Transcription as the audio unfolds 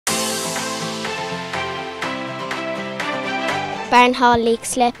Barnhall,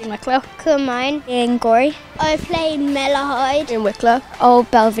 Leixlip, In Wicklow. Coolmine, in Gorey. I played Malahide, In Wicklow. Old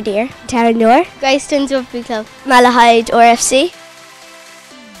Belvedere, Terranure, Greystones Rugby Club, Malahide RFC.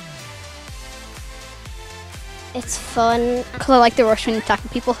 It's fun. Because I like the rush when you tackle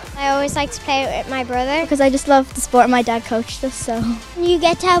people. I always like to play it with my brother. Because I just love the sport. My dad coached us, so. You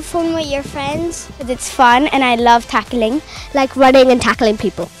get to have fun with your friends. Because it's fun and I love tackling, like running and tackling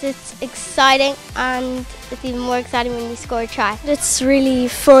people. It's exciting and it's even more exciting when you score a try. It's really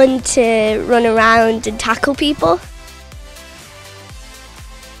fun to run around and tackle people.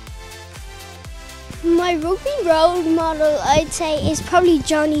 My rugby role model, I'd say, is probably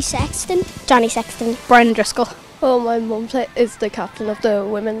Johnny Sexton. Johnny Sexton. Brian Driscoll. Well, my mum is the captain of the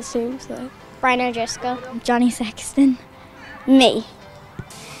women's team, so. Brian O'Driscoll. Johnny Sexton. Me.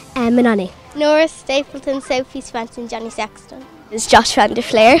 Manani. Nora Stapleton, Sophie Spencer, Johnny Sexton. It's Josh van der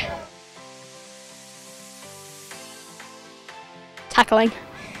Flair. Tackling.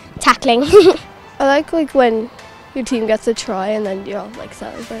 Tackling. I like when your team gets a try and then you all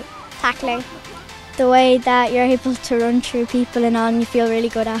celebrate. Tackling. The way that you're able to run through people and on, you feel really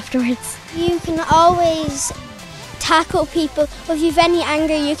good afterwards. You can always tackle people. If you've any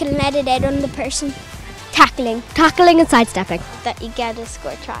anger, you can let it out on the person. Tackling. Tackling and sidestepping. That you get to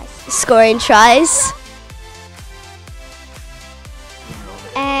score tries. Scoring tries.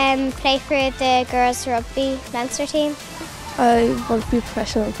 Play for the girls rugby Leinster team. I want to be a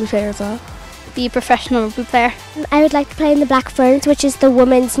professional rugby player as well. Be a professional rugby player. I would like to play in the Black Ferns, which is the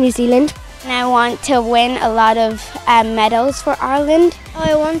women's New Zealand. And I want to win a lot of medals for Ireland.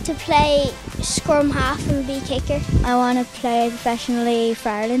 I want to play scrum half and be kicker. I want to play professionally for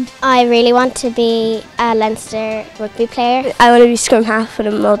Ireland. I really want to be a Leinster rugby player. I want to be scrum half for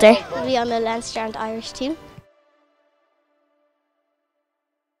the Mulder. I'll be on the Leinster and Irish team.